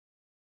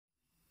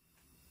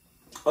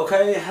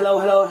Okay, hello,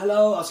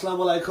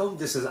 assalamu alaikum.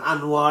 This is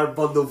Anwar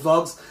Mutton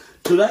Vlogs.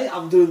 Today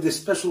I'm doing this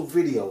special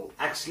video.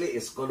 Actually,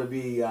 it's gonna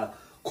be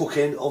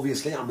cooking.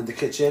 Obviously, I'm in the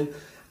kitchen,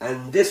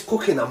 and this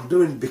cooking I'm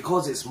doing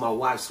because it's my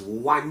wife's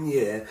 1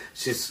 year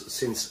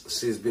since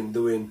she's been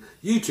doing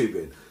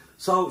YouTubing.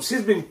 So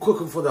she's been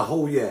cooking for the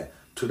whole year.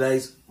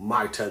 Today's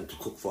my turn to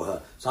cook for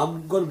her. So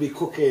I'm gonna be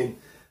cooking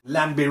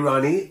lamb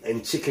biryani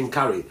and chicken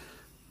curry,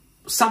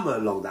 somewhere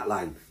along that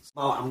line.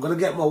 Now I'm gonna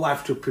get my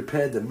wife to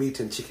prepare the meat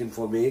and chicken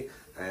for me,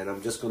 and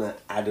I'm just gonna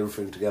add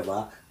everything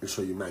together and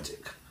show you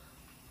magic.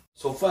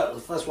 So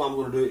first what I'm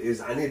gonna do is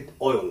I need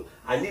oil.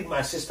 I need my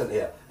assistant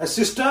here.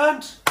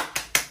 Assistant!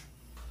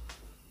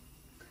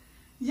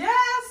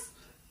 Yes!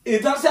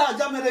 इधर से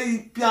आजा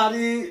मेरे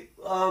प्यारी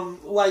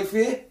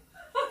wifey.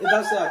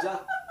 इधर से आजा.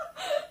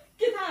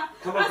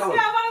 Come on.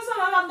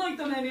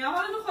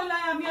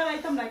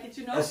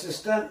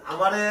 Assistant,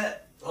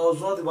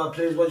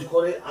 please, what you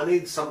call it? I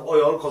need some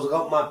oil because I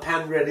got my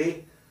pan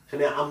ready.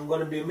 And I'm going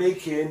to be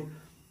making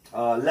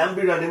lamb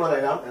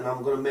biryani, and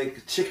I'm going to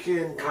make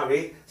chicken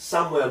curry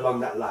somewhere along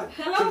that line.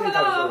 Hello.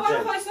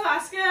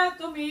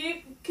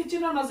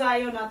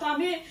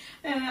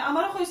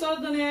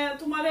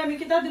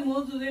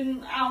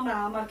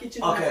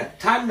 Okay,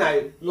 time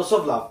now. Lots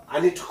of love. I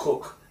need to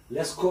cook.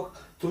 Let's cook.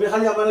 I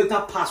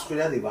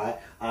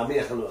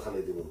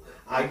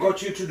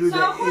got you to do the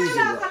easy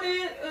work.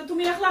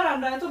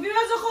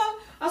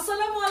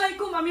 Assalamu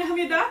alaikum, I'm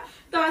Hamida.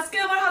 So,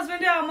 today my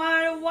husband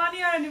our 1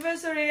 year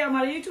anniversary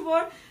our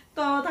YouTuber.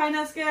 So, today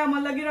aske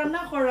amar lagi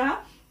ranna kora.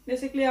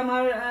 Basically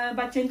amar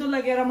bachchen to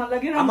lagi amar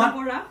lagi ranna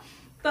kora.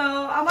 So,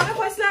 amar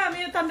faisla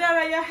ami tamde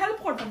araya help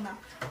kortam na.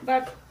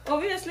 But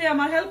obviously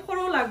amar help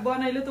koru lagbo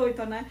naile to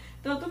hoito na.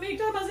 So, tumi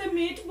ekta maze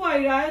meat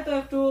boira to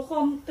ekটু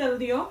কম তেল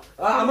দিও.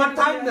 Amar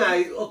time নাই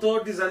auto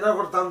designer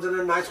kortam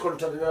jene nice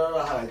content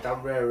halaitam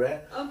rare.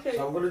 Okay. So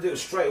I'm going to do it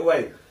straight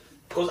away.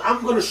 Because I'm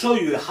going to show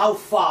you how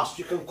fast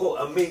you can cook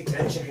a meat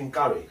and chicken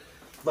curry.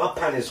 My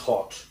pan is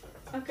hot.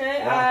 Okay,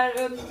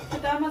 and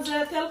kita maze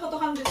tel koto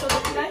khan dicho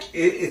dekhilai?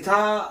 Ita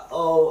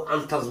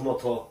antas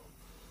moto.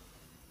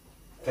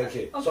 Thank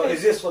you. Okay. So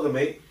is this for the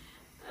meat?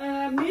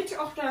 Meat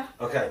after.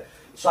 Okay.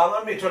 So I'm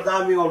going to be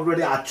tradami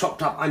already. I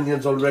chopped up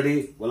onions already.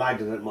 Well, I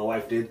didn't. My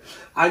wife did.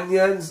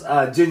 Onions,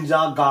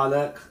 ginger,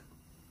 garlic.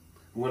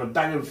 I'm going to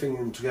bang everything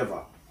in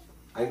together.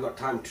 I ain't got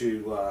time to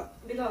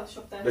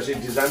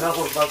basically design that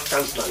one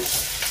sounds nice.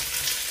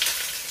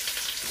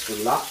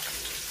 Bismillah.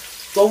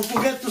 Don't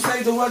forget to say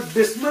the word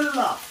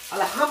Bismillah.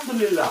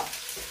 Alhamdulillah.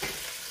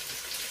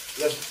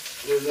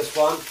 This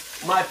one.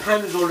 My pan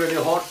is already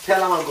hot.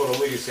 Tell him I'm going to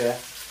what you say.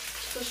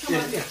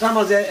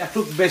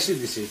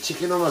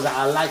 Chicken,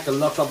 I like a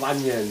lot of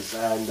onions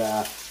and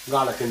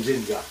garlic and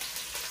ginger.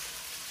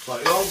 So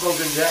it all goes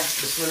in there.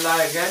 Bismillah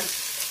again.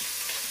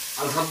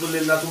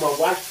 Alhamdulillah to my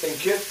wife.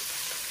 Thank you.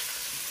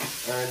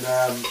 And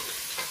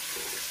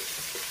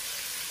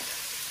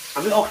I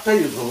mean, I'll tell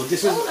you,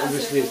 this is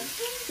obviously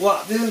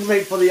this is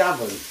made for the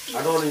oven. I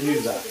don't want to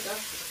use that.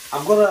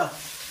 I've got a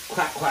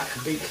quack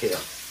beak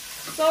here.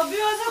 So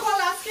viewers,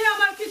 aske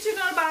amar kitchen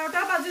or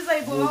 12টা baje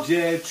jaibo.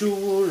 Mujhe chhu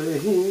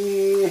rahi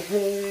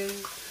hai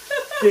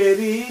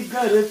teri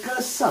ghar ka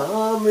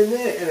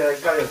samne.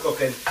 Got it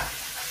cooking.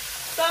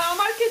 So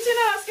amar kitchen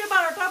aske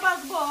 12টা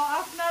bajbo.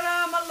 Apnara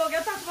amar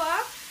loge thakba.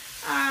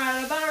 আর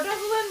 12টা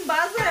যখন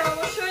বাজে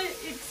অবশ্যই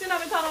ইকসিন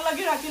আমি থানা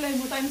লাগি রাখিলাই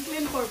time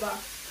clean করবা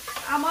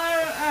আমার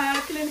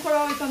clean করা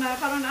হইতো না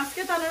কারণ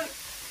আজকে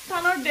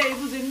থানার ডে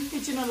বুঝিন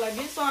কিচেনের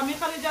লাগি সো আমি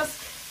খালি জাস্ট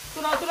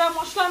তুরা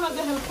মশলার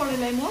মধ্যে হেল্প করে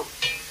লাইমু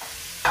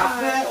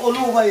After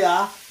Oluvaya,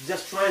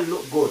 just try and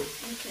look good,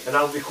 and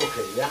I'll be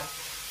cooking, yeah?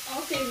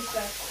 Okay,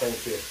 sir. Thank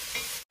you.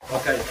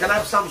 Okay, can I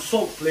have some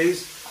salt, please?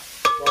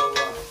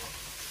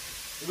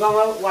 So,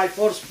 white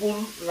 4 spoon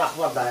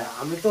rakhwa daya.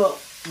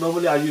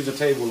 Normally I use a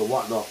table or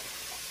whatnot.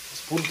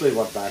 Spoon to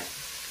what die.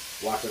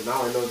 Water. Now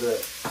I know the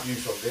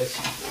use of this.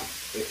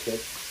 Okay.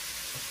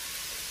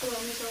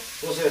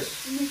 What's this?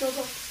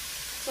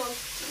 Salt.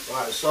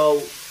 Right, so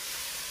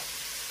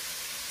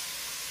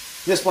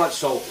this much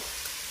salt.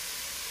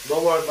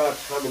 Don't worry about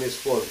how many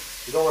spoons.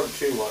 You don't want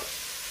too much.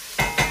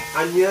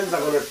 Onions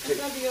are gonna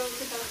take.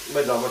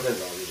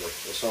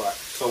 It's alright.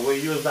 So we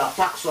use that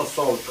packs of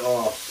salt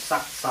or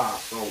saksa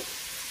salt.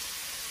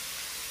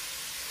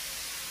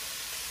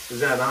 Is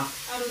that enough?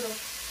 I don't know.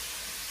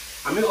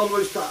 I mean,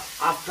 always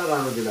after I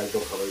don't like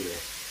don't cover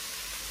it.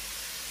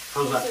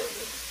 How's that?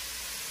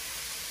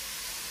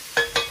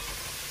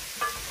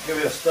 Give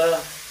it a stir.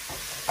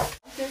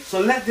 Okay. So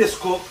let this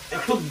cook.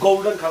 It took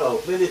golden color.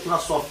 Really, it's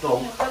not soft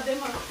though.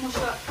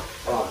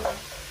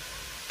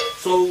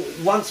 So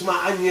once my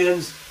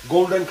onions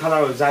golden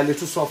color is a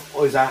little soft,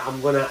 I'm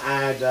gonna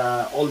add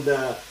all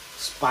the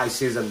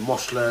spices and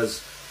moshlas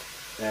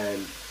and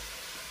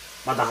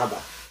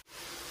badahada.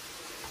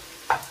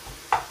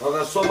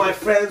 Okay, so my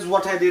friends,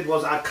 what I did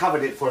was I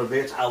covered it for a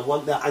bit. I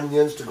want the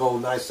onions to go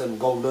nice and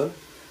golden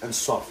and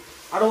soft.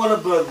 I don't want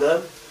to burn them.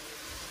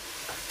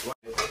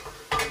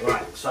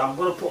 Right, so I'm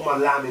going to put my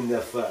lamb in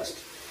there first.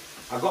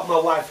 I got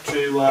my wife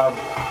to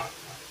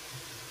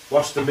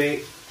wash the meat,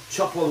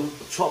 chop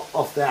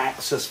off the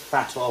excess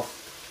fat off,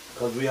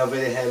 because we are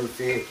very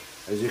healthy,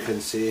 as you can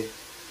see.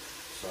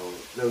 So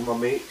there's my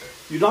meat.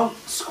 You don't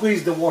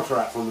squeeze the water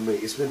out from the meat,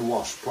 it's been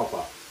washed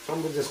proper. So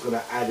I'm just going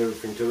to add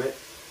everything to it.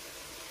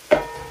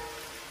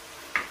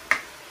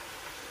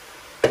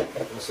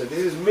 So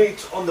this is meat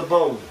on the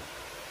bone.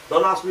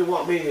 Don't ask me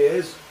what meat it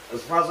is.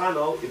 As far as I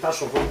know, it's a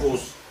shop of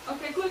goose.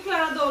 Okay, quick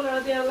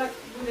 $1 they are like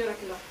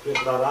Quick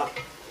Clara.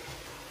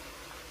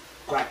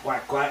 Quack,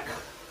 quack, quack.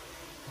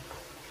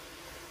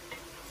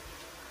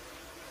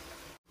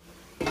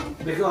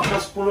 Because I'm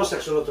just pulling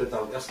section of it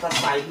down. Just that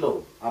side low,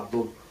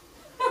 Abdul.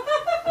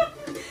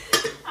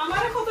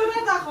 আমার কত না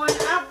দেখো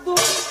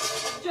Abdul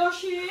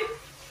Jasim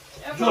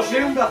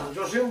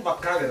Joshim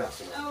Bakare.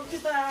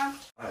 কিটা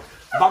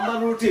Bamba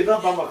Ruti, not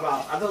Bamba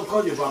Cloud. I don't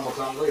call you Bamba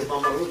Cloud, I call you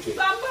Bamba Ruti.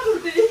 বাম্পা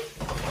রুটি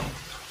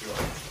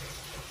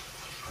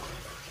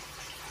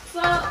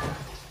so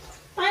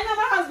তাই না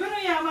আমার husband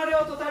হইয়া আমারে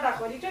অতটা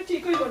ডাকো এটা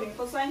ঠিক হইব নি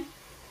কোসাই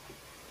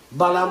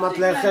Bala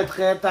matlechet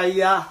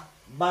chetaya,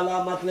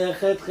 Bala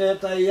matlechet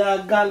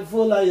chetaya,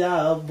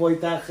 Galfulaya,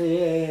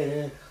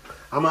 Boitache.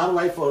 Amar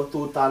wife for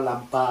tuta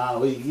lampa,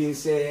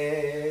 Wigise.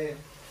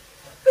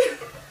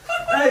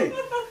 Hey!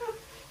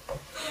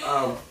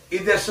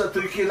 Idesha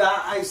tuikila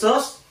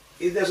aisos,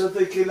 Idesha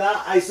tuikila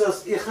aisos,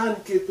 Ihan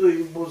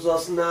kitui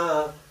buzosna,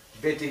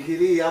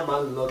 Betikiri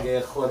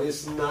amalloge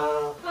chorisna.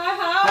 Hi.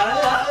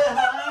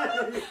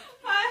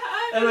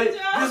 Anyway,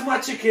 this is my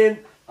chicken.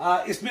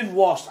 It's been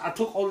washed. She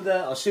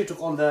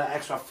took all the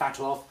extra fat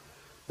off.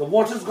 The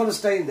water's going to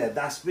stay in there.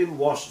 That's been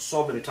washed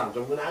so many times.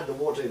 I'm going to add the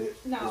water in it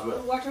as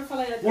well. Water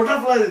falay. Water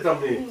falay on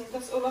me.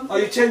 That's all I'm Oh,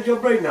 you changed your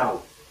brain now?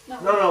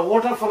 No,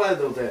 water falay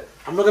there.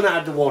 I'm not going to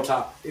add the water,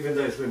 even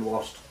though it's been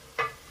washed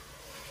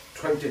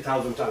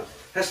 20,000 times.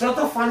 It's not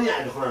so funny,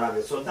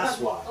 so that's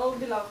why. Oh,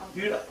 below.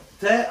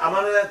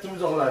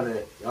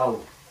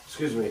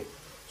 Excuse me.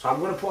 So I'm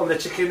going to put the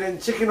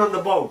chicken on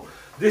the bone.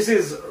 This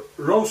is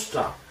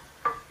roaster.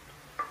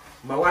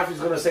 My wife is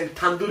going to say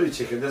tandoori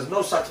chicken. There's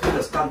no such thing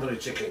as tandoori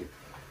chicken.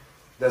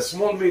 There's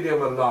small, medium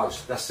and large.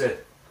 That's it.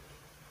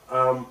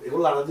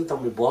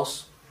 Boss.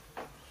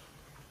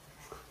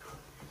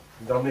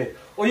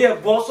 Oh yeah,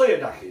 boss.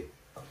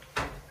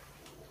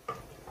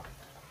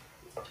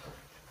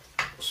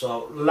 So,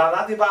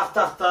 Lara di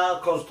Bachtata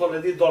Constole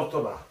di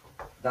Dortona.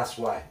 That's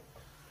why.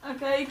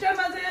 Okay, এটার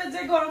মাঝে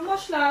যে গরম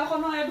মশলা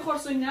এখনো add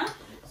করছই না।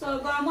 So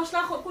গরম মশলা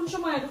কোন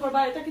সময় add করবা?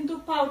 এটা কিন্তু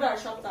পাউডার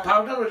সবটা।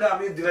 পাউডার হইলে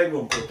আমি দিলাই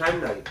বলবো, টাইম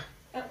নাই।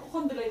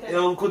 কোন দিলাই তাই?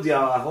 অঙ্ক দিয়া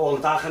হল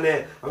তাখানে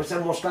আমি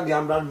স্যার মশলা দিয়ে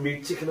আমরা মিট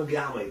চিকেন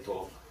দিয়ে আমাই তো।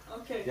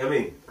 Okay. You know what I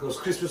mean? Because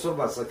Christmas or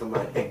bus like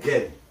my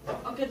again.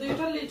 Okay, do you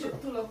tell it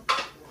tulo?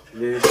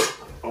 Yes.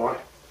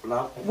 Alright.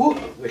 Now, whoop.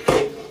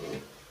 Okay.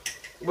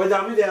 Well,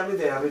 I'm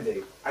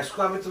there. I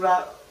score me to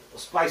that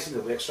spicy,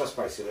 extra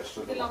spicy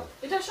restaurant.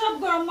 এটা সব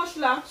গরম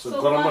মশলা। So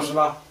garam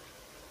masala.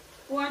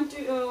 1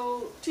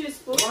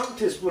 teaspoon. 1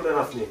 teaspoon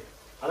enough ni.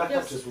 I like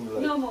that teaspoon.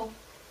 No more.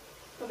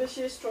 তবে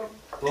সে strong.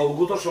 তো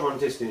গুতো সমান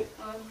test নি।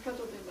 কত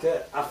দিবা? তে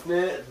আপনি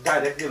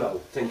ডাইরেক্ট দিলাও।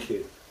 Thank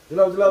you.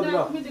 দিলাও।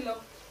 আমি দিলাম।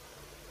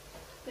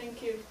 Thank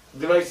you.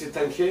 Dilaisi,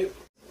 thank you.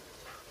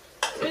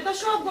 এটা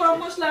সব গরম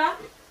মশলা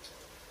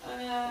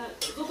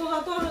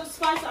যত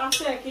স্পাইস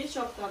আছে কি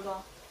সব দাও।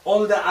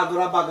 All the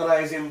agra bagara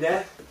is in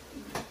there.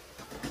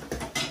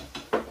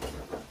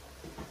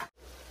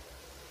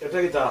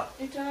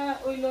 এটা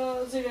হইলো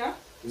জিরা।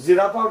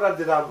 জিরা পাউডার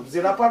দিলাম।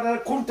 জিরা পাউডার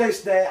কোন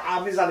টেস্ট দেয়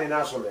আমি জানি না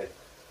আসলে।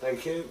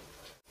 Thank you.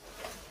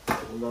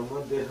 নামা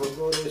দেহ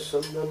গরে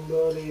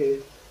সুন্দরী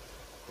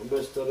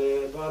বেস্তরে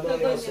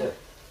বানাই আছে।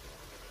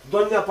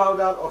 Donya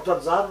powder or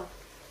jar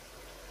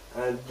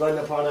and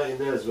donya powder in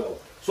there as well.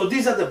 So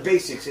these are the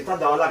basics. It's not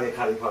the all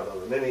curry powder.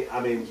 I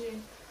mean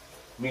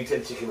meat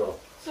and chicken off.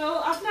 So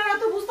আপনারা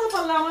তো বুঝতে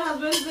পারলাম আমার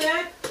হাজবেন্ড যে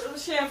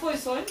শেফ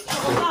হইছেন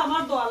সবটা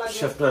আমার দোয়া লাগে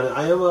Chef,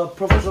 I am a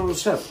professional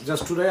chef.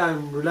 Just today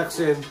I'm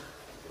relaxing,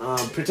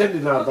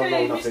 pretending that I don't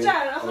know nothing.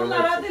 Mister এখন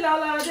লারা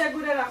দিয়ে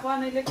ঘুরে রাখো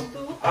নাইলে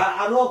কিন্তু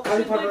I know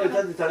curry powder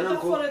এটা দিতে না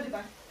কো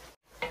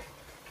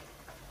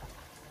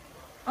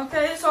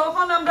Okay, so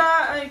এখন আমরা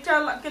একটা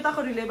কেটা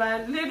করিলে ভাই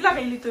লেড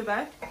লাগাইলি তুই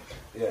ভাই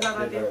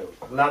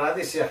লারা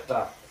দিছি একটা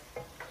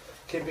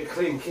keep it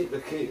clean, keep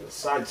the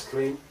sides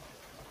clean.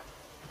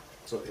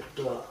 So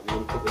একটা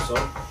we'll put this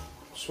on.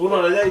 Spoon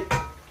on it.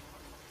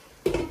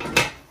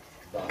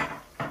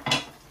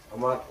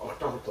 আমার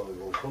একটা হতে হবে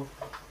বলতো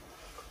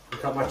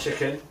Look at my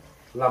chicken,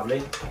 lovely.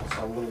 So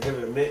I'm going to give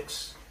it a mix.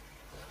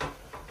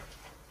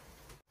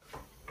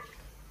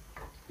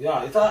 Yeah,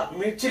 এটা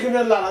meat chicken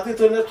এর লাগাতে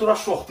তো না তোরা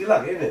শক্তি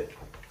লাগে না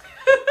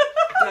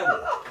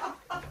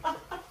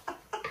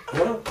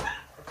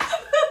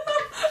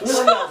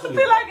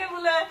শক্তি লাগে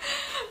বলে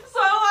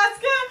সো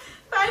আজকে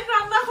তাই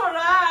রান্না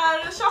করা আর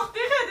শক্তি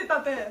খেয়ে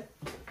দিতাতে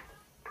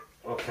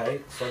Okay,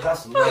 so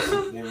that's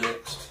nicely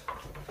mixed.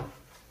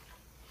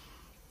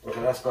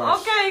 Okay, that's nice.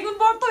 Okay, good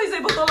বর্ত হইছে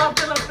বোতল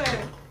আপতে লাগতে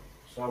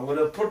So I'm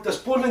going to put the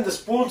spoon in the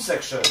spoon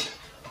section.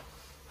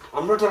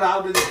 I'm not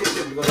allowed in the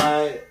kitchen because I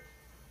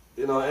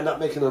end up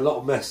making a lot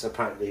of mess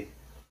apparently.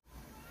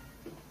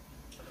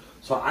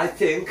 So So I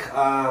think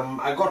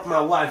I got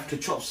my wife to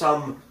chop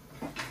some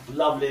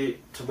lovely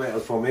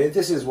tomatoes for me.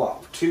 This is what,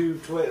 2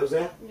 tomatoes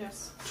there?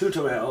 Yes. 2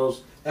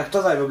 tomatoes.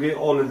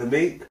 All in the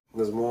meat.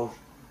 There's more.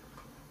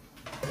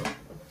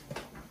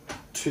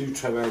 2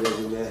 tomatoes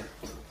in there.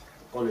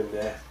 All in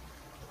there.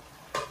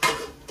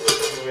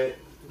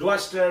 Do I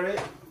stir it?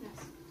 Yes.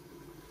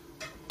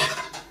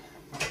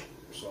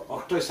 So,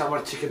 octo is our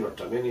chicken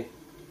mutton, any?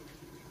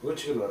 What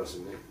chicken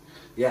mutton?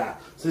 Yeah.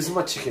 So this is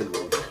my chicken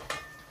roll.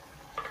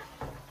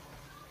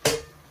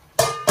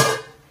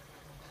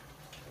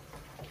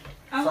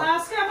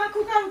 Aske amar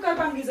cooker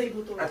bangi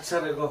jaibo to. Acha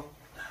rego.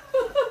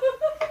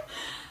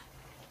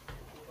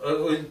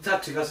 ওই তা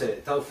ঠিক আছে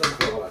তাও friend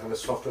করে বলা এখানে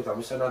software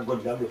আমি সেটা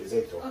গড়লাম মিলে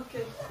যাই তো ওকে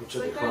বুঝছো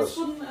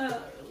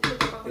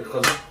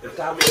because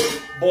এটা আমি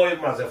বয়ের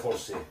মাঝে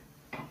ফোরছি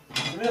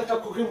তুমি একটা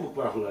কুকিং বুক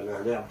পড়া হলো না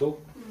আমি আব্দু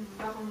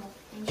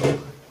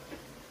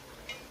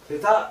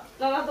এটা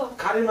লাগা তো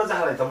কারি মাঝে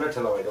হারাই তোমরা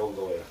ঠেলা হয় don't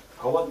go away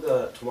I want the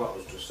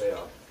tomatoes to stay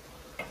up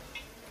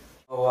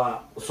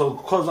so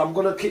because I'm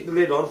going to keep the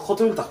lid on কত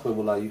মিনিট থাকবে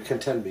বলা you can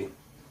tell me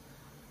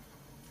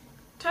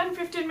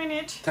 10-15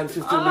 minutes.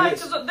 10-15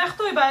 minutes.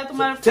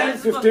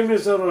 10-15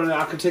 minutes or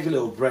I could take a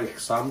little break.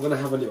 So I'm going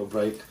to have a little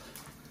break.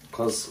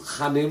 Because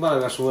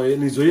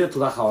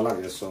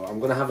so I'm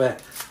going to have a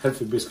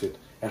healthy biscuit.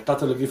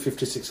 It'll give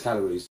 56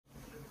 calories.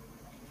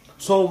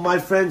 So my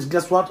friends,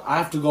 guess what? I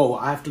have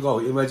to go.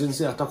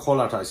 Emergency at a call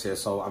out I say.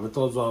 So I'm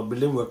told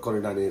building work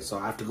corridor, so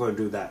I have to go and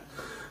do that.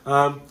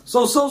 So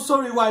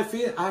sorry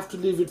wifey. I have to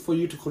leave it for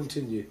you to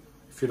continue.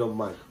 If you don't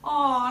mind.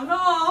 Oh no,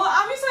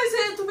 আমি চাইছে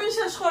তুমি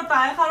শেষ করবা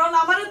কারণ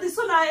আমারে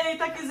দিছো না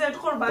এইটা কি জেড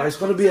করবা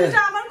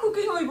এটা আমার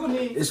cooking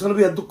হইবনি It's going to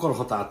be a দুঃখর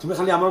কথা তুমি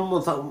খালি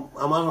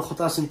আমার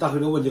কথা চিন্তা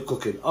হইলো যে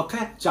কুকিং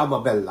ওকে চামা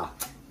বেল্লা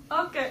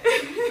ওকে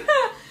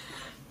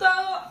তো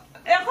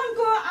এখন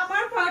কো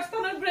আমার পার্ট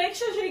তোমার ব্রেক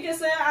শেষ হয়ে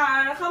গেছে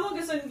আর খামো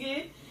গেছেন কি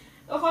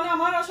এখন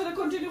আমার আসলে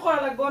কন্টিনিউ করা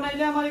লাগবে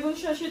নাইলে আমার এখন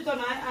শেষ হইতো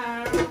না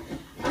আর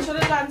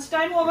আসলে লাঞ্চ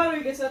টাইম ওভার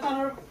হয়ে গেছে তার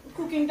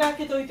কুকিংটা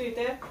কি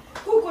হইতে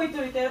কুক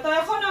হইতে তো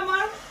এখন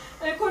আমার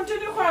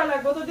কন্টিনিউ করা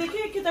লাগবে তো দেখি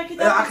কিটা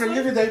I can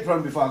give you the apron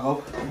before I go.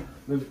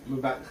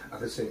 Move back. I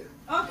can see it.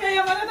 Okay,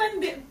 I'm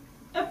going to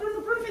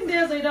apron fin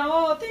there Zaida.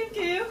 Oh, thank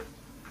you.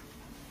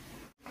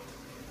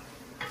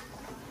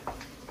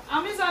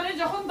 আমি জানি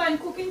যখন তাই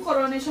কুকিং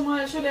করন এই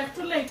সময় আসলে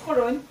একটু লেট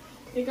করন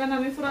এখানে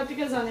আমি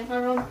পুরাটিকে জানি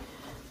কারণ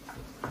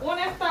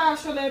অনেকটা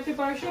আসলে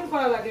প্রিপারেশন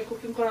করা লাগে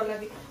কুকিং করা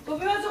লাগে তো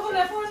বিবা যখন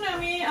এখন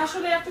আমি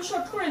আসলে একটু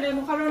শর্ট করে নেব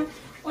কারণ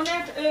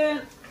অনেক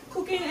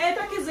কুকিং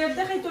এটা কি জেড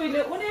দেখাইতে হইলে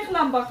অনেক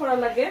লম্বা করা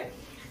লাগে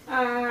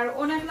আর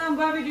অনেক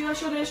লম্বা ভিডিও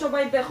আসলে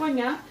সবাই দেখোই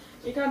না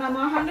এখানে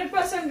আমার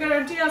 100%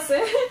 গ্যারান্টি আছে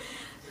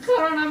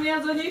কারণ আমি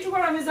একজন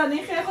ইউটিউবার আমি জানি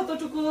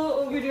কতটুকু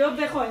ভিডিও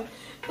দেখোই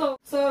তো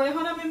সো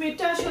এখন আমি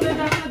মিটটা আসলে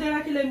ডাটা দিয়ে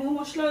রাখিলাইমু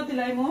মশলা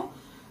দিলাইমু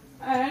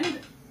এন্ড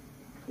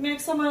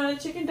নেক্সট আমার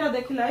চিকেনটা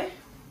দেখিলাই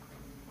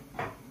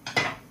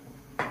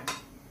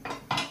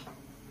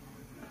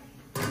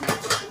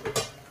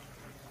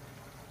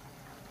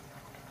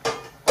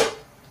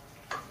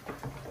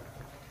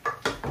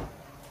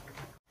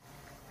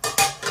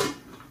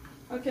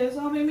Okay, so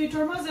আমি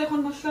মিটার মাঝে এখন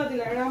মশলা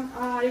দিলাম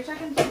আর এটা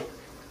কিন্তু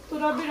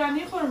পুরো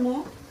বিরিয়ানি করবো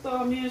তো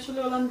আমি আসলে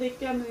ওলান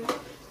দেখে আমি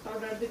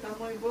পাউডার দিতাম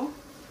হইব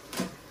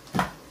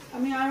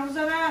আমি আরো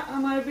যারা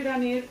আমার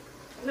বিরিয়ানির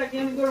লাগে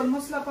আমি গরম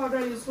মশলা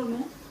পাউডার ইউজ করবো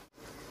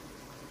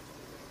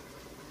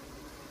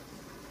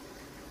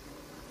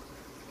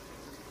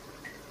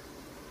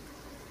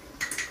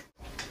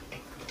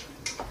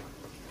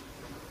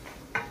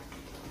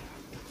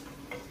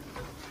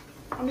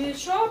আমি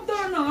সব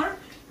ধরনের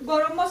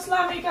গরম মশলা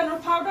আমি কেন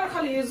পাউডার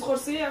খালি ইউজ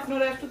করছি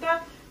আপনারা একটুটা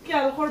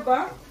খেয়াল করবা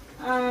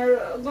আর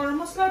গরম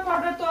মশলার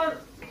পাউডার তো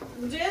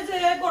যে যে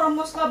গরম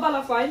মশলা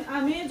বালা পাইন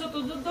আমি যত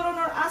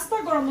ধরনের আস্তা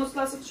গরম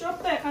মশলা আছে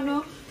সবটা এখানে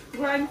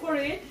গ্রাইন্ড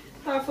করে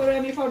তারপরে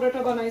আমি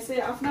পাউডারটা বানাইছি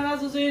আপনারা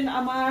যদি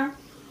আমার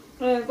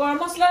গরম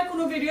মশলার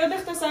কোনো ভিডিও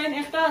দেখতে চান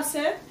একটা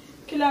আছে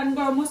কিলান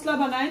গরম মশলা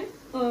বানাইন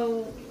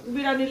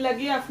বিরিয়ানির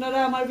লাগি আপনারা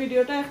আমার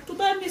ভিডিওটা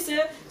একটুটা নিচে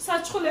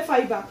সার্চ করলে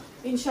পাইবা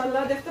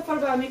ইনশাআল্লাহ দেখতে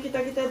পারবা আমি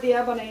কিটা কিটা দিয়া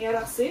বানাইয়া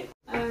রাখছি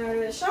আর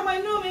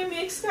সামান্য আমি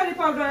মিক্স কারি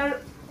পাউডার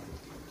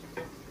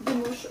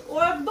দিমু ও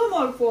একদম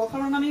অল্প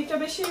কারণ আমি এটা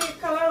বেশি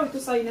কালার হইতে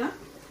চাই না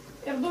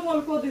একদম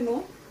অল্প দিমু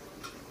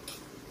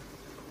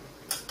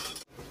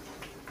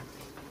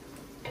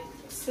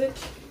সেট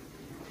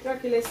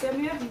রাখিলেছি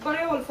আমি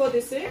একবারে অল্প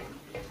দিছি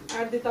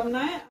আর দিতাম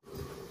না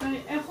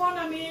এখন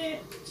আমি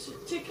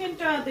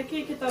চিকেনটা দেখি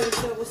কিটা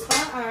হইছে অবস্থা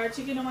আর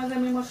চিকেনের মাঝে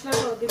আমি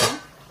মশলাটা দিব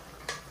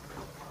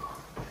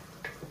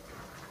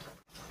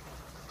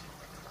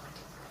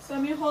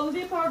আমি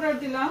হলদি পাউডার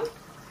দিলাম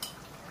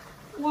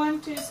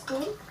 1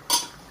 টিস্পুন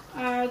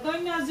আর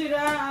ধনিয়া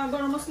জিরা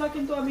গরম মশলা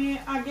কিন্তু আমি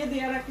আগে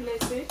দিয়ে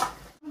রাখিলাইছি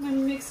আমি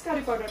মিক্স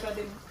কারি পাউডারটা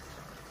দিই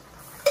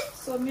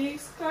so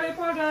mix curry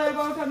powder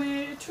about আমি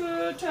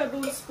 2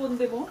 টেবিলস্পুন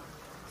দেব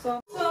সো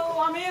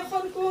আমি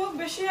এখন খুব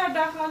বেশি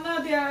আদা খানা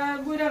দিয়া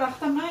গুইরা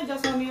রাখতাম না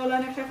জাস্ট আমি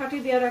ওলানে একটা কাটি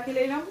দিয়া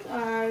রাখিলাইলাম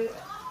আর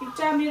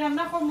এটা আমি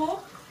রান্না করব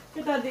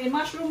এটা দিয়ে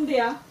মাশরুম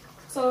দিয়া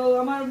সো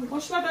আমার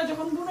মশলাটা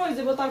যখন বুনো হয়ে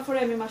যাব তারপরে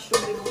আমি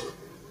মাশরুম দেব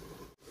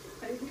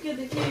ঢুকে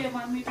দেখি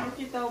আমার মিটের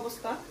কি তা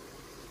অবস্থা।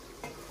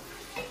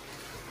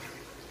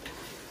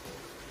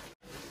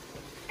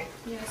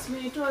 Yes,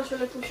 মিটও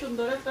আসলে খুব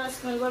সুন্দর একটা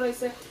স্মেল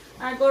বেরোইছে।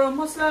 আর গরম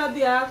মশলা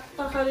দিয়া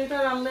তরকারিটা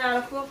রান্নলে আর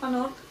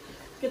খানোর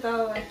কেতা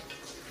হয়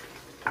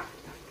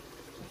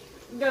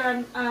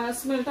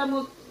স্মেলটা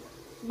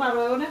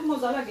বারোয় অনেক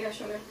মজা লাগে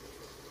আসলে।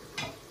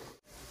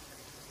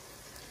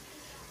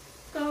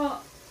 তো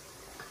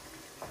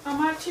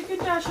আমার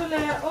চিকেনটা আসলে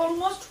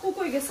অলমোস্ট কুক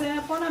হয়ে গেছে।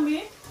 এখন আমি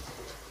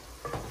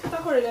এটা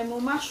করিলাম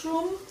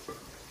মাশরুম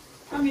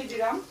আমি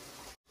দিলাম।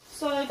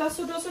 সো এটা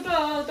ছোট ছোট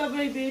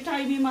বেবি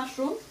টাইনি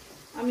মাশরুম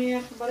আমি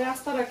একবারে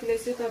আস্তা রাখি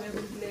লাইছি, তবে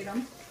দিলাম।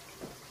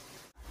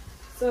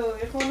 তো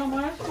এখন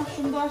আমার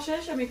মাশরুম দেওয়া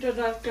শেষ, আমি একটু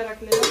ডার্কটা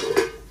রাখলাম।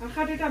 আর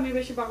খাটিটা আমি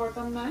বেশি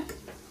বাকরতাম না।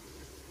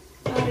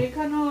 আর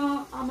এখানেও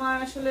আমার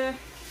আসলে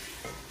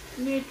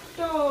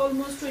মিটটা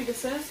অলমোস্ট হয়ে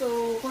গেছে। তো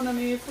এখন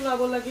আমি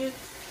ফুলাবো লাগি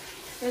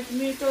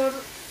মিটর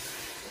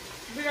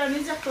বিরিয়ানি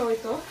যাকে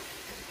হয়তো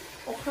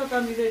ওখানটা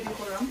আমি রেডি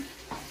করাম,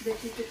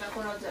 দেখি কিটা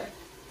করা যায়।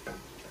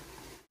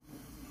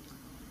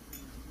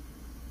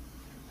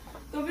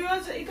 তো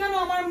ভিউয়ার্স এখানে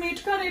আমার মিট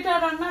কারিটা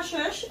রান্না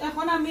শেষ।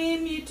 এখন আমি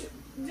মিট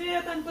যে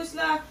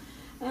কইসলা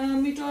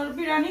মিটর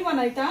বিরিয়ানি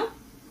বানাইতাম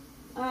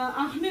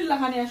আখনির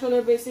লাহানি আসলে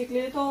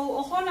বেসিকলি। তো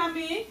এখন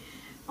আমি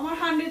আমার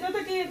হান্ডিটা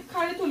থেকে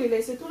খাড়ি তুলি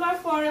লাইছি, তোলার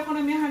পর এখন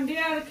আমি হান্ডি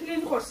আর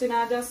ক্লিন করছি না,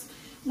 জাস্ট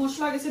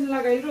মশলা গেছে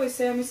লাগাই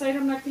রয়েছে। আমি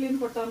চাইলাম না ক্লিন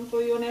করতাম, তো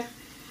অনেক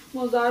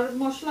মজার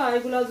মশলা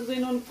এগুলা যদি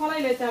ফলাই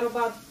লাইতে আরো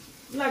বাদ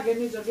লাগে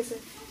নিজের গেছে।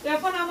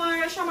 এখন আমার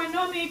সামান্য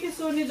আমি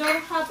কিছু নিজের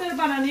হাতের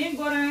বানানি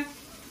গড়ে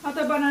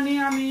হাতের বানানি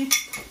আমি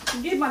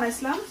ঘি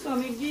বানাইছিলাম। তো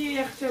আমি ঘি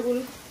 1 টেবিল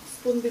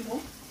স্পুন দিব।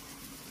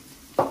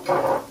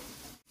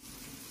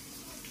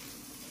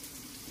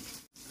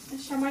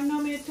 সামান্য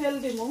আমি তেল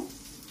দিব,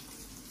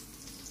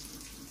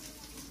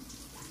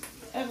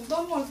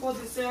 একদম অল্প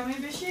দিছে। আমি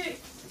বেশি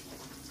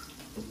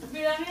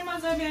বিরিয়ানির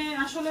মাঝে আমি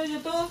আসলে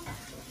যত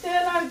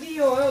তেল আর ঘি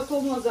হয় অত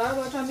মজা,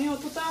 বাট আমি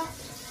অতটা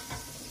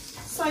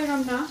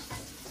চাইলাম না।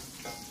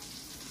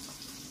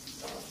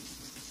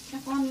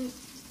 এখন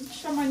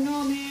সামান্য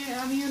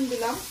আমি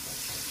দিলাম,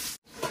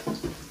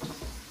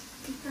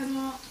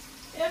 এখানে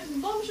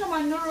একদম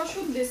সামান্য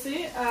রসুন দিছি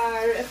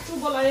আর একটু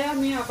বলাই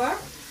আমি আবার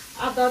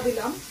আদা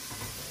দিলাম।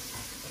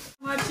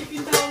 আমার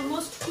চিকেনটা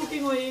অলমোস্ট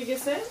কুকিং হয়ে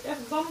গেছে,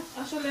 একদম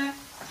আসলে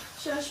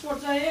শেষ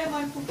পর্যায়ে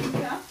আমার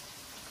কুকিংটা।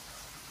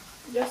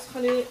 জাস্ট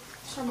খালি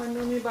সামান্য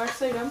আমি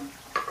বাড়ছাইলাম,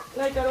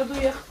 লাইক আরো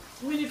 2-1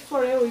 মিনিট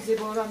পরে হয়ে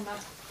যাব রান্না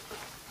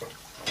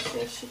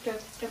শেষ।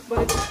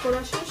 একবারে কুক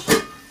করা শেষ।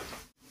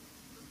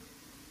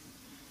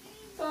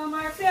 তো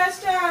আমার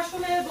পেঁয়াজটা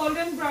আসলে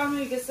গোল্ডেন ব্রাউন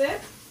হয়ে গেছে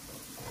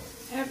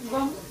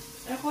একদম।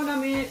 এখন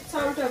আমি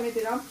চাউলটা আমি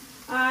দিলাম।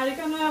 আর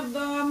এখানে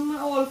একদম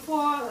অল্প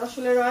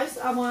আসলে রাইস,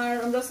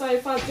 আমরা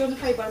 4-5 জন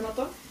খাইবার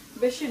মতো,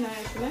 বেশি নয়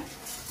আসলে।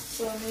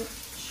 তো আমি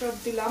সব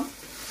দিলাম।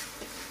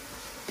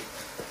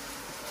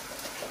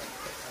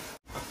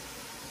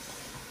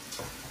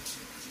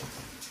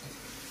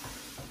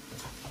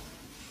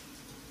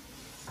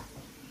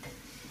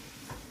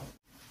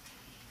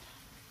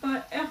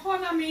 এখন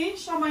আমি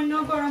সামান্য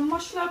গরম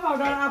মশলা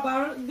পাউডার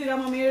আবার দিলাম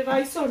আমি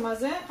রাইসের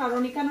মাঝে,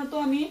 কারণ এখানে তো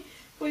আমি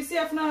কইছি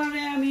আপনারা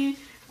আমি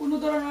কোনো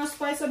ধরনের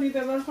স্পাইস আমি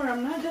ব্যবহার করাম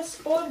না, জাস্ট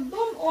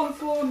একদম অল্প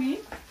আমি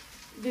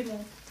দিব,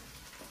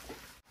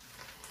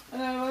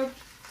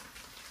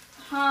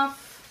 1/2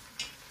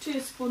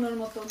 টিস্পুনের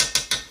মতো।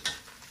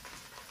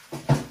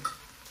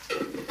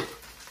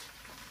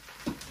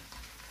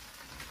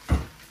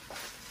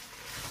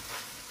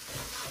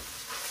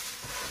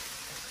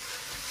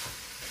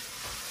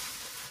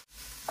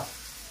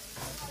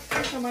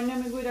 সামান্য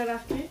আমি গুঁড়া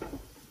রাখি।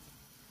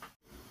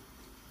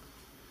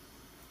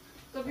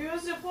 তো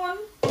ভিউয়ার্স যখন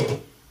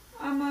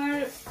আমার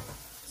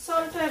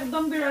চালটা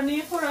একদম বিরিয়ানি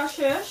করা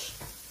শেষ,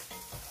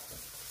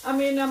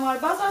 আমি আমার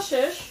ভাজা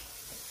শেষ,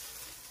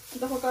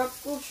 দেখো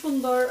খুব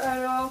সুন্দর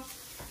আর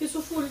কিছু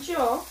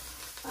ফুলছেও।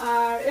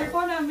 আর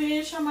এখন আমি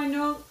সামান্য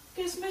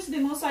কিশমিশ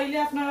দিব, চাইলে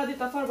আপনারা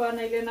দিতে পারবা,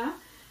 নাইলে না।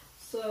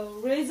 সো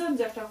রেজন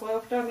যেটা কয়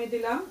ওটা আমি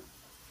দিলাম।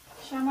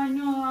 সামান্য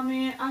আমি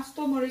আস্ত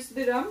মরিচ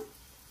দিলাম,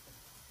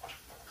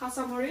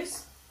 কাঁচা মরিচ,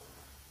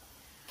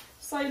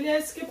 চাইলে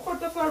স্কিপ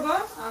করতে পারবা,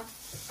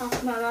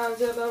 আপনারা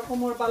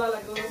যেরকমের ভালো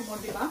লাগে ওরকম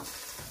দিবা।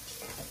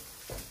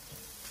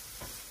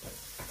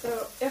 তো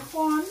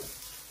এখন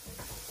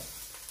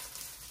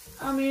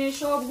আমি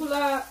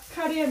সবগুলা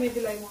খাড়ি আমি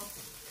দিলাম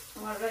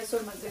আমার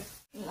রাইসের মাঝে।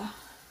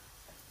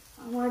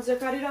 আমার যে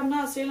কারি রান্না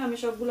আছিল আমি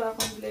সবগুলা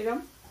এখন দিলাম।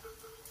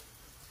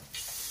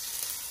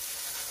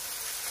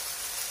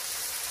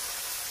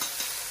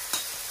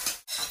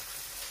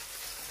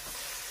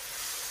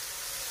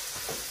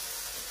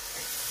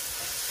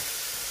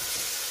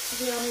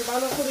 আমি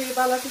ভালো করে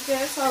বালাটিকে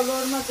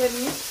চাউলের মাঝে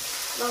আমি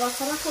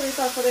লাড়াচাড়া করি,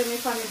 তারপরে আমি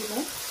পানি দিব।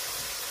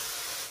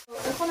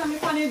 এখন আমি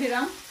পানি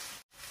দিলাম।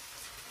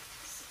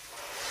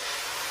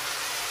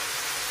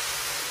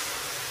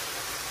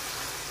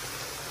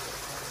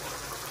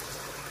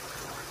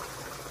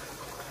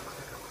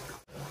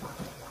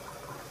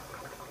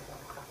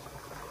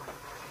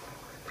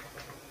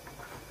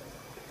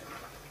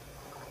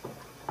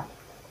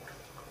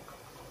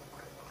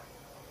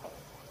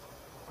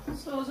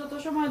 সো যত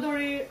সময়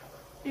ধরে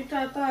এটা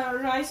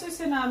রাইস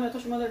হইছে না আমি তত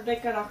সময় ধরে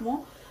ঢাকা রাখবো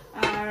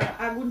আর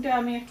আগুনটা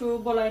আমি একটু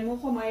বলাইমু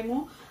কমাইমু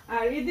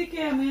আর এদিকে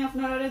আমি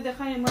আপনারা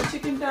দেখাই আমার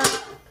চিকেনটা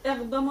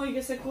একদম হয়ে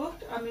গেছে কুক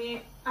আমি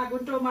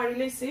আগুনটাও মারি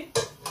লইছি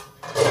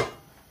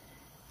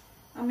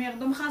আমি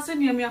একদম খাসে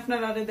নিয়ে আমি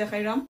আপনারা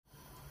দেখাইলাম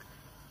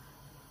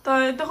তো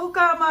দেখো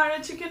আমার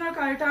চিকেনের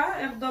কারিটা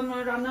একদম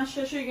রান্না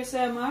শেষ হয়ে গেছে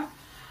আমার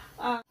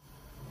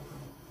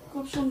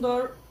খুব সুন্দর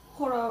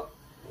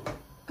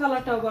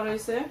কালারটাও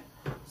বাড়াইছে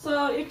সো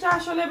এটা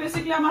আসলে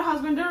বেসিক্যালি আমার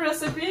হাজবেন্ডের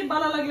রেসিপি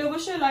ভালো লাগলে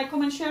অবশ্যই লাইক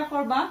কমেন্ট শেয়ার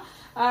করবা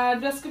আর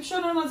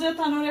ডেসক্রিপশনের মাঝে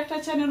তানোর একটা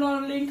চ্যানেলের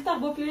লিংক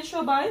থাকবো প্লিজ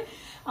সবাই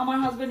আমার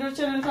হাজবেন্ডের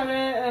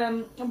চ্যানেলটারে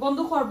বন্ধ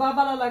করবা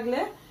ভালো লাগলে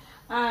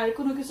আর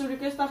কোনো কিছু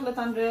রিকোয়েস্ট থাকলে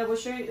তানরে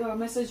অবশ্যই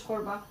মেসেজ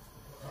করবা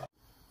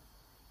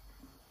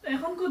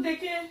এখন কো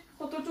দেখে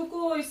কতটুকু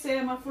হইছে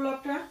আমার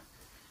ফুলকটা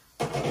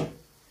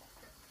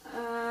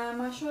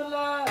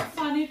মাশাআল্লাহ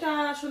পানিটা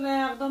আসলে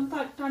একদম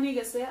টানি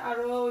গেছে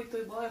আরো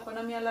হইতইব এখন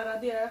আমি আলাদা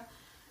দিয়ে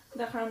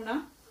দেখাম না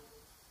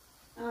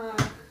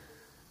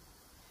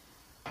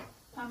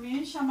আমি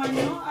সামান্য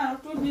আর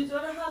একটু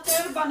নিজের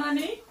হাতের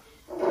বানানি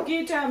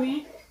ঘিটা আমি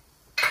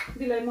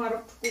দিলাম আর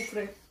একটু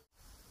উপরে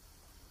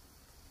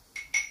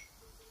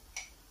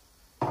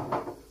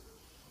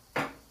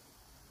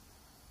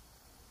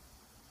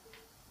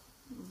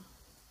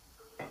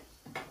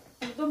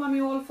একদম আমি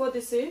অল্প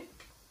দিছি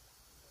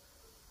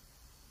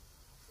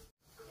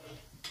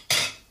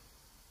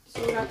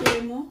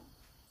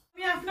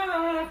আমি আপনারা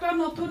একটা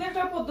নতুন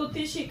একটা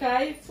পদ্ধতি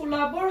শিখাই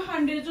ফুলাবর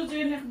হান্ডি যদি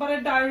একবারে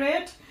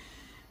ডাইরেক্ট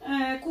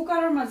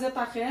কুকারের মাঝে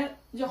থাকে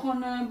যখন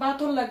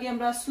ভাতর লাগে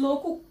আমরা স্লো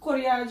কুক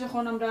করিয়া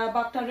যখন আমরা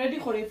ভাতটা রেডি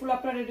করি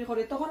ফুলাপটা রেডি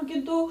করি তখন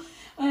কিন্তু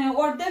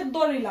অর্ধেক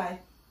দরিলায়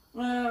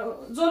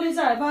জ্বলি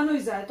যায়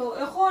বানুই যায় তো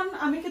এখন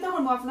আমি কি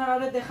তখন আপনারা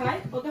দেখাই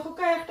তো দেখো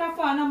একটা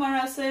ফান আমার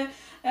আছে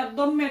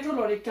একদম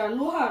মেটলের একটা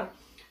লোহার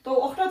তো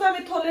ওটা তো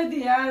আমি থলে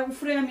দিয়া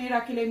উপরে আমি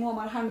রাখিলাম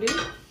আমার হান্ডি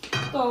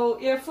তো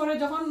এরপরে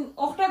যখন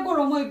ওটা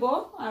গরম হইব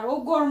আর ও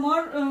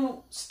গরমের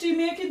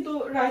স্টিমে কিন্তু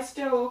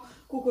রাইসটাও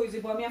কুক হয়ে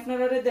যাব আমি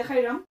আপনারা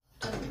দেখাইলাম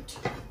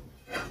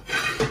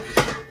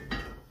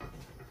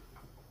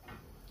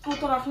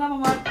তো রাখলাম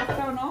আমার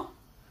ওটাও না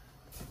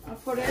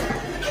তারপরে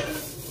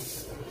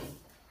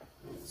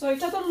সো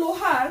এটা তো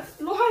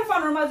লোহার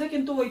ফানের মাঝে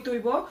কিন্তু ওই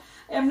তৈব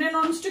এমনি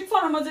ননস্টিক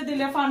ফানের মাঝে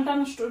দিলে ফানটা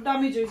নষ্ট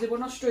ড্যামেজ হয়ে যাব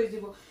নষ্ট হয়ে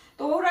যাব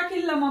তো ও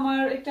রাখিলাম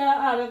আমার এটা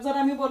আর একজন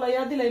আমি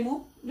বলাইয়া দিলাইমু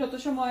যত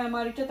সময়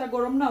আমার এটা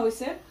গরম না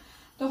হয়েছে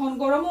তখন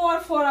গরম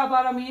হওয়ার পর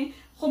আবার আমি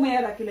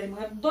কমাইয়া রাখিলাইমু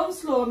একদম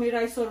স্লো আমি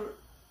রাইসর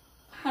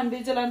হান্ডি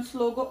জ্বালান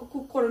স্লো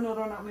কুক করে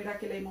নরন আমি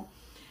রাখিলাইমু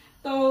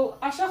তো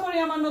আশা করি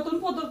আমার নতুন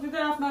পদ্ধতিতে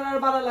আপনার আর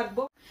ভালো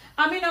লাগবো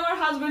আমি আমার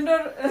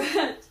হাজবেন্ডের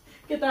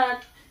কেটা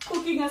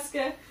কুকিং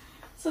আজকে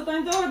সো তাই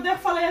তো দেখ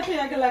ফালাইয়া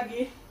থেকে আগে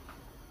লাগি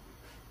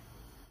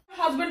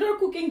হাজবেন্ডের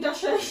কুকিংটা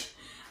শেষ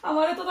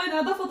আমার তো তাই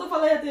নাদা ফটো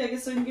ফালাইয়া থেকে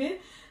গেছেন কি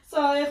সো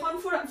এখন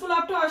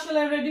ফুলাপটা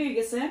আসলে রেডি হয়ে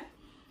গেছে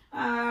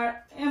আর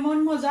এমন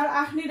মজার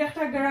আখনির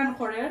একটা গ্রান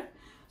করে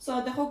সো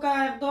দেখো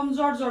একদম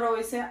জড়জড়া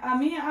হয়েছে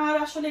আমি আর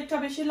আসলে একটা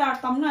বেশি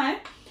লাড়তাম না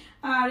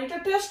আর এটা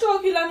টেস্টও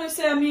কিলান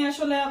হয়েছে আমি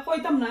আসলে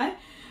কইতাম না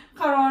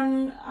কারণ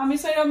আমি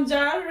চাইলাম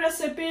যার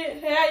রেসিপি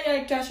হ্যাঁ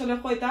এটা আসলে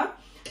কইতাম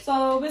সো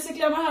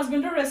বেসিক্যালি আমার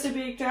হাজবেন্ডের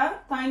রেসিপি একটা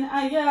তাই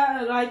আইয়া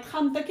রাইট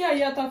খান থেকে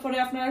আইয়া তারপরে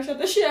আপনার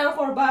সাথে শেয়ার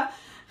করবা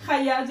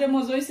খাইয়া যে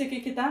মজা হয়েছে কি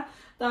কিতা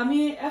তো আমি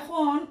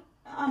এখন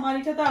আমার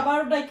এটাতে আবার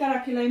ডাইকা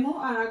রাখিলাইমু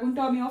আর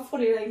আগুনটা আমি অফ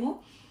করে রাইমু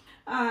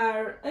আর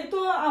এই তো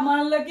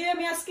আমার লাগে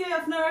আমি আজকে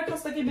আপনার কাছ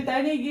থেকে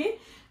বিদায় নিয়ে গিয়ে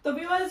তো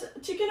বিকজ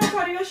চিকেনের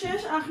কারিও শেষ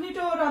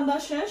আখনিটাও রান্না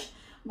শেষ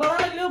ভালো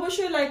লাগলে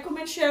অবশ্যই লাইক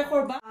কমেন্ট শেয়ার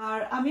করবা আর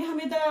আমি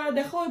হামিদা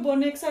দেখা হইব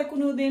নেক্সট আর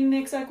কোনো দিন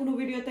নেক্সট আর কোনো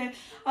ভিডিওতে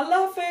আল্লাহ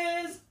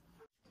হাফেজ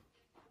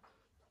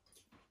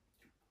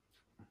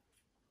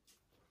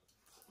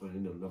Well,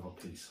 in another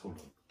piece, hold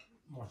on.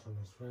 Marshall,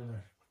 it's very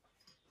nice.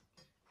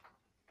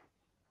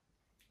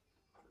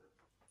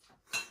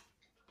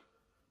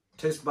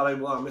 Taste balai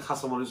mo ami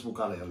khasamonis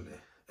mukale halde.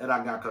 Era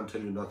I can't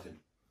tell you nothing.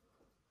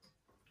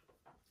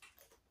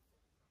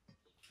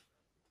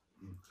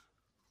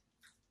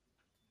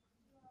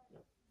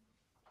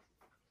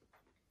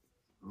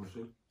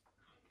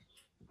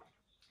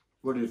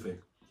 What do you think?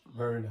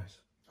 Very nice.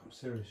 I'm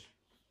serious.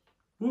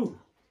 Woo.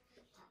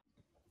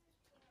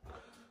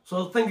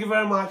 So thank you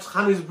very much.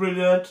 Honey's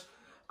brilliant.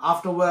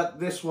 After work,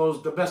 this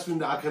was the best thing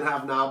that I can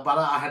have now. But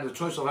I had the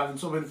choice of having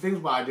so many things,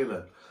 but I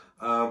didn't.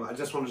 I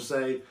just want to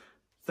say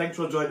thanks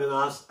for joining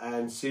us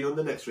and see you in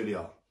the next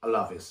video. I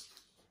love this.